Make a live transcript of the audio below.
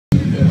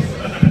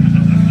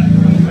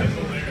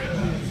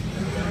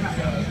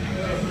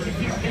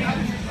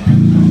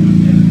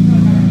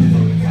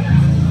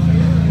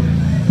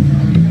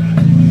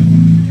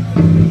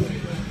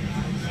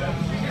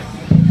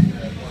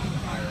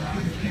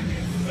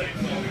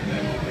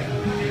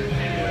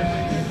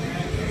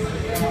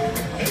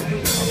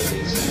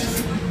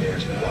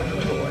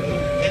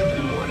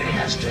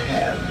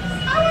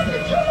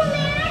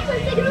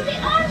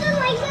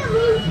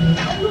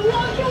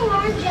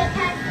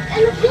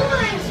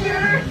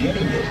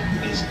getting it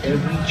is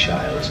every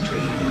child's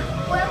dream.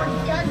 Whoever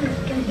doesn't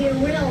is gonna be a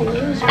real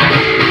loser.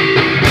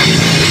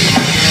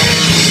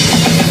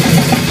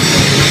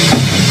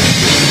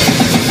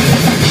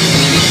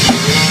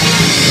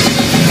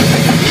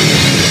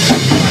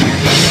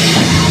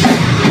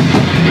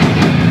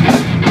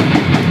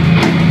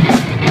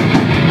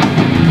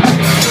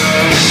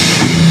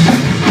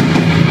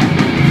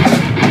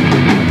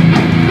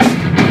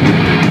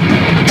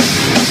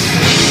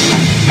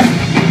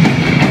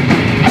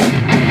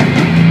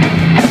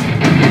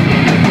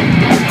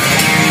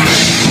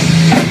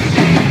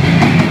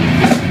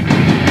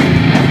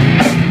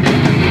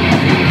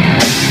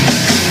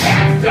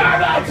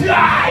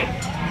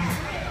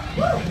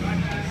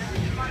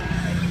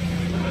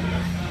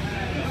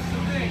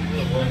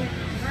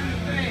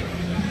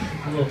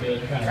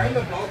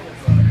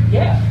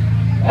 Yeah,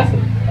 that's it.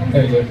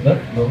 There you go.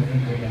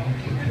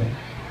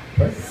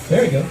 Perfect.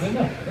 There you go. Good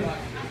enough.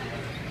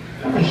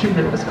 The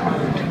human was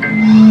carved.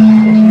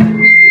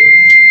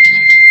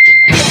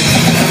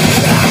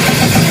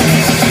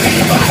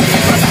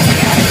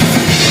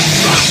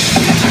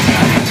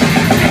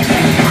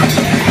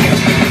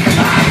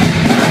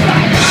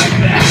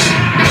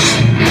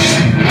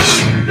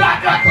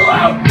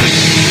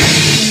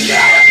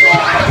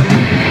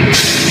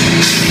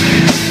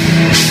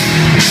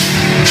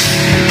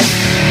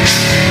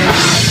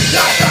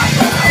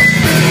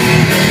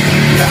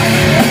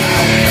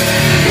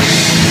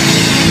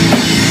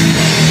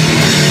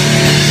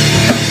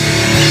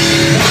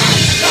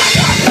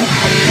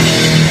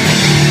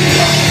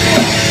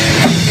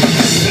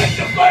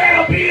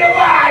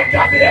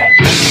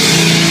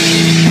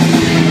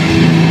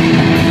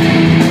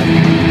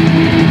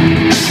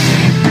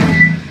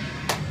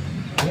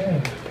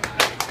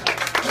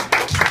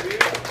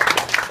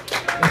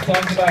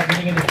 Songs about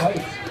getting into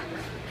fights.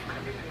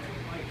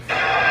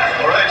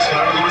 All right, it's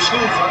time to go to school,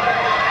 son.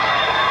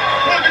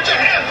 Come on, get your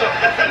hands up.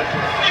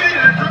 You need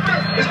it, Ripper.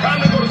 It's time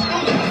to go to school.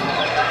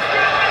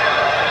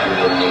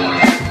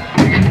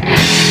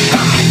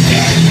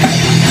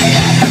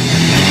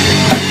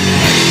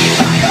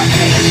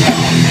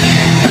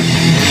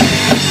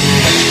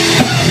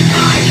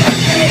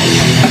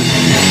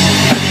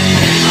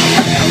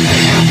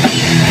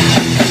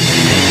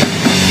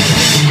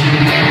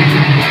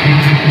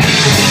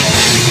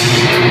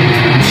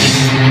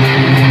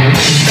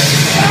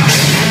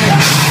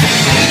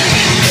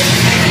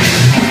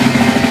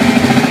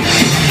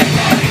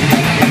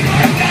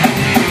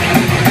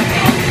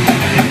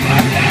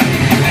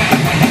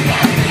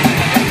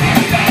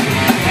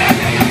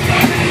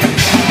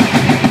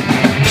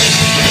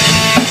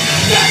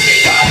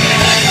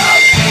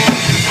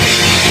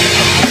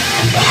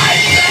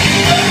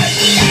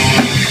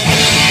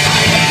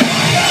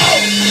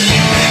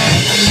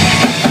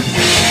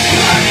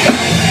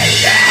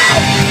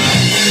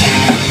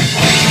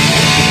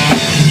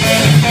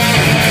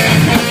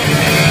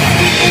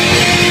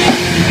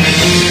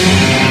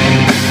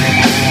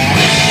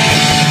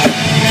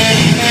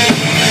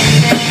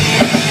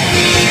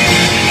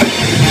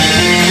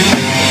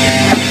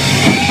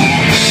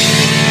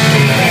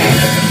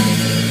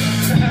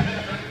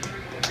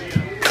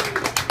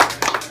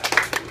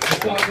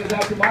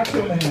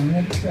 Macho Man,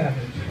 Randy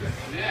Savage.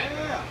 Yeah.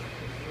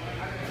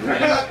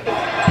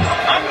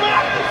 I'm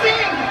not the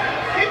thing.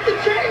 Get the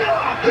chain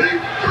off. Hey,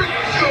 freak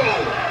show.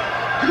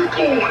 You're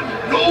going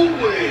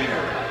nowhere.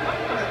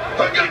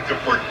 I got you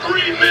for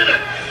 3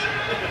 minutes.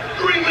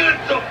 3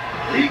 minutes of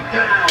beat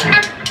down.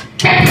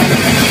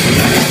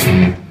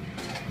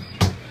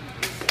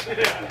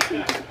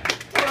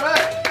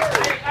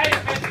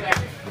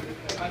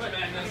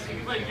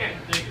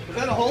 Was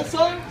that a whole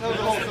song? That was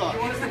a whole song.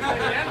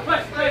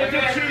 I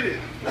get cheated.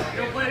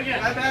 Don't play it again.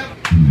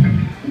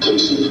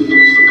 Tasting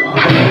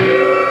forgotten.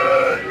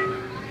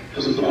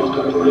 As the boss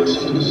operates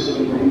in the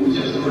same rules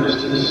as the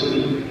rest of the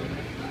city.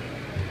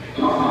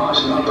 Law is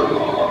not the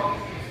law.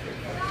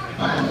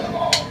 I am the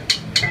law.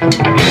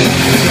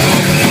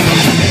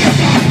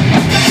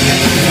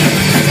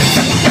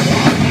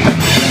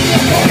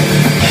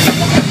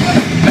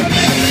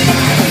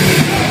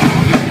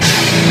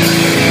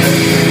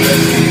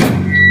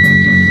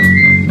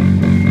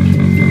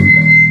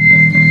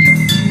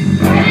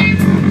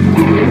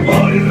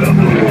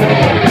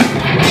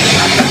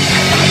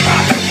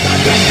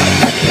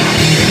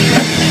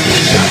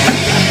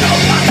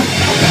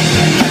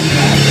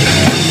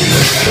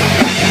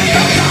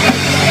 Yeah.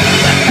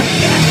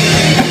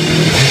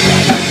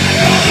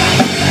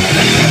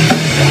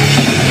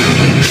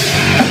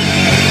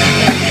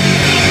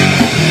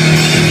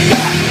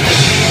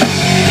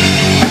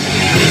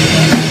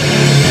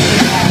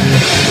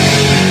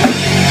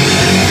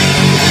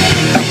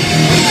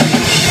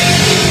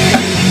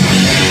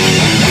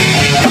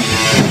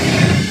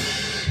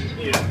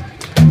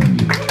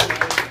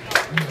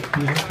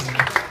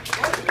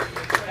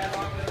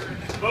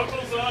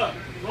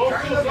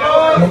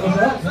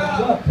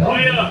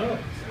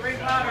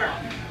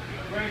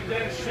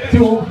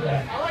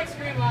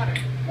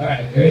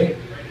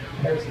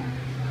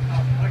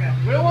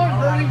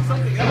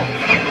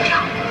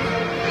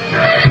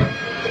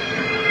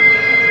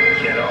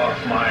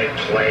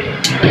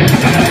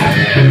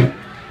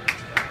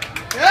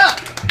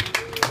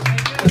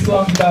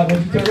 songs about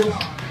Ninja Turtles?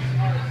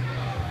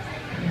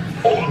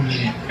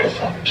 Only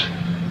effort,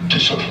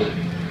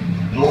 discipline,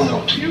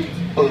 loyalty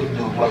earn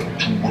the right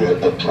to wear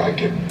the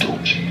Dragon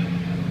Doji.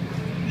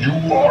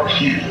 You are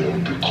here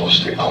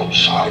because the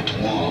outside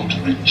world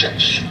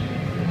rejects you.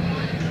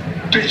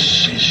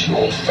 This is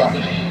your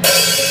family.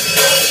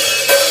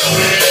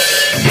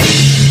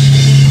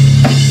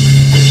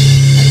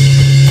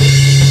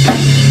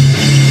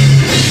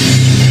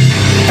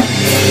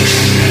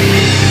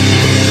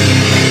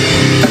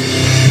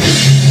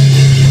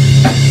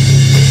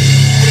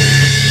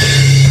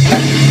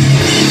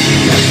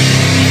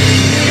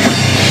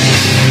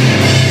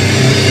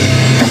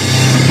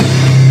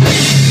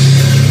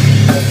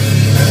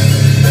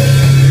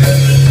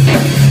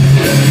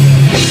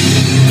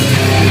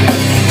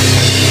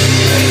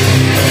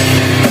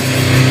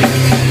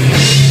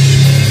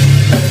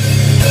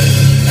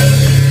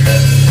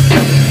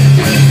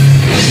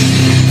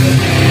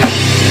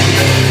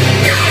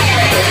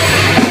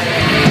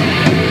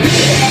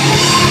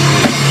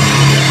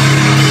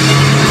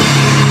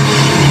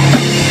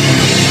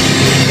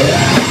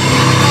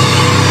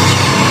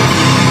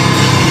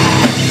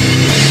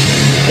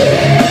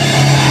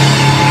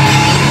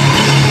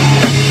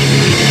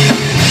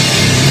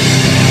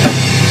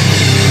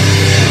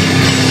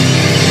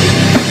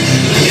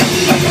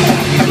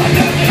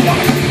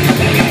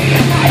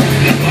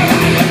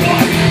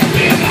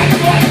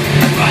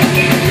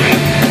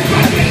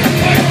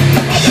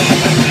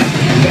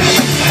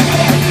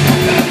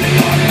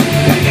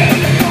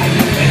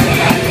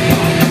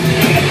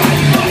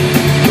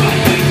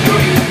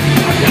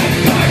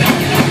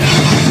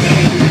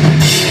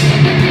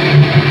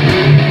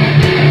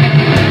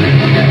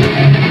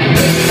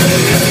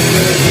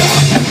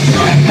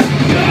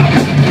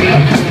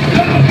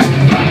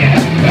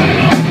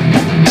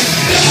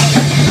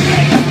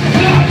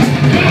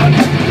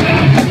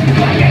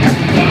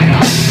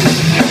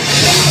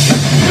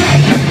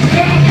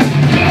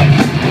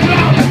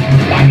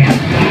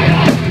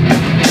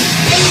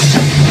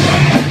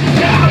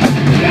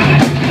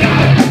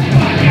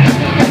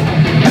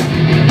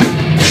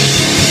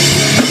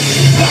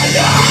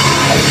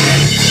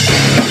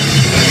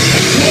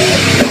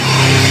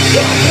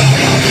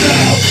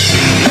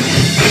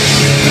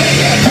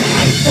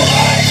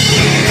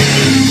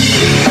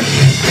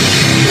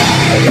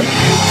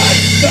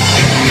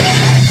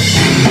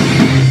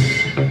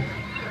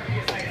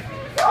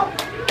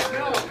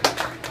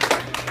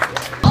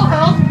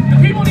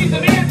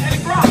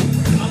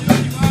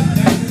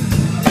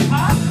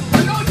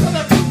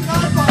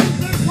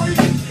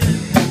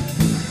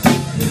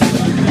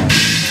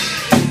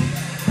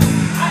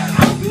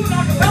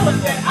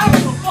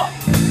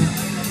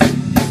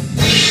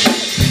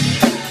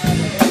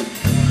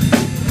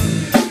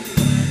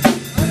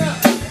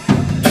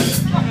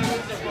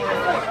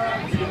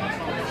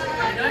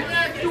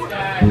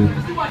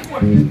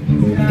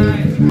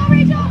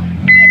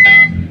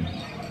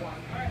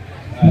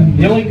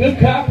 The only good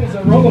cop is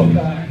a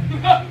RoboCop.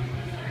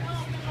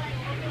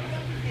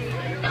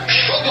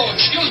 Robo,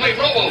 excuse me,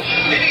 Robo.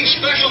 Any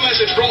special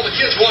message for all the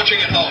kids watching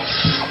at home?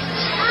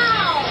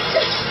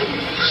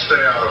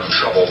 Stay out of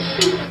trouble.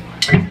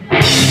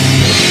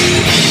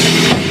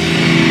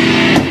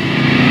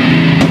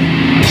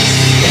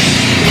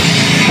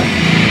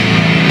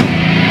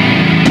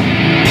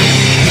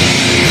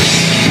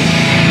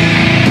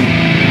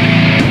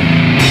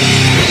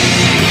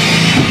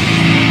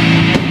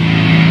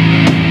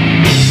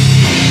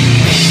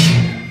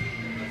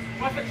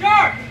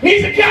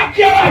 He's a cop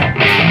killer!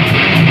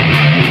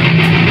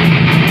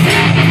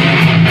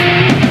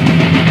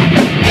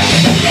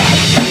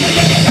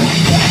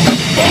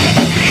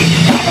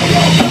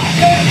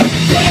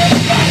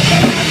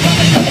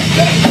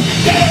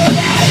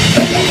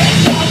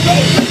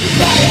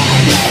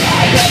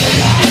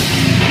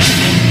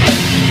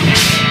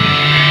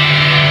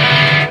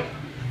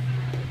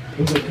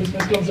 Looks like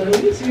Christmas comes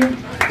early this year.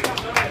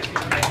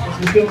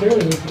 Christmas comes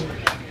early this year.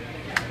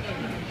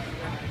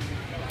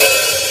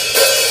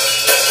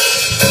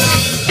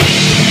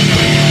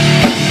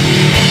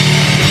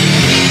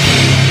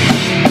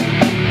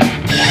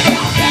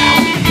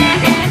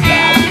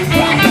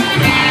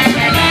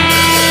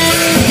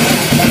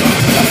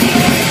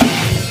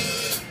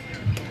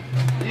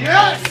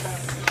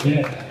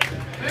 Yeah.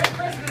 Merry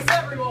Christmas,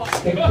 everyone!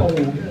 Stay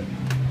cold.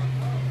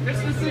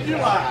 Christmas in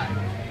July!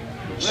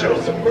 Show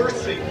some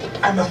mercy.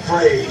 I'm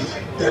afraid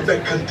that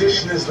the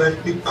condition has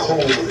left me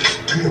cold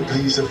to your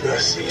pleas of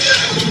mercy.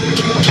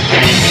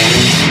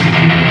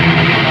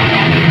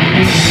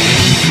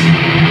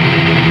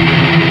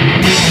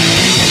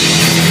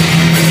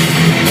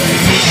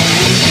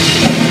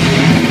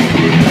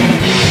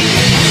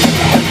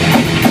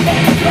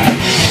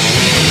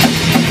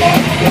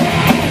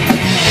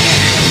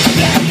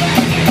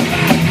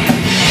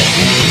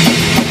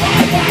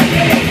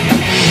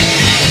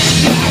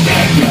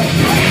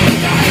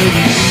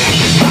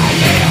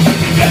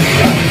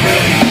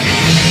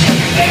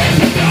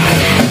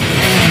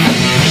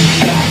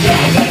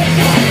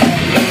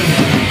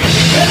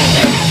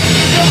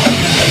 No!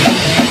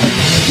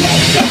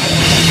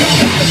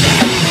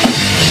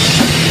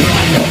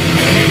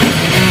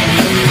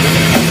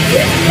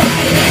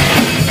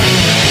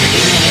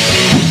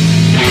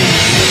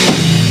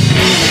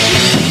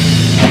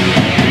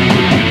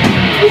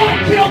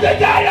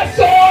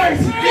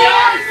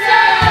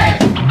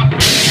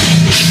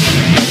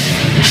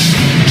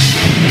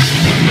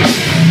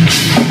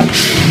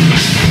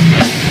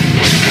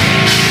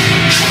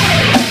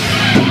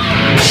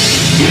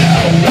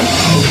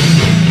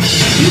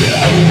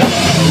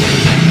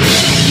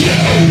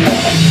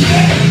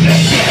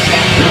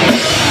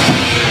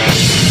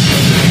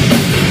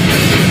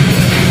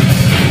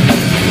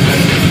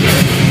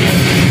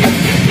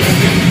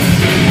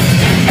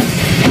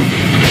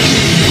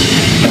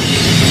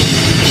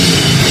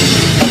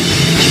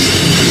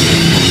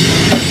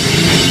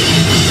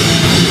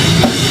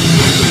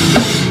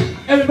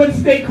 everybody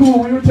stay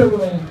cool. We were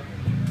Turboman.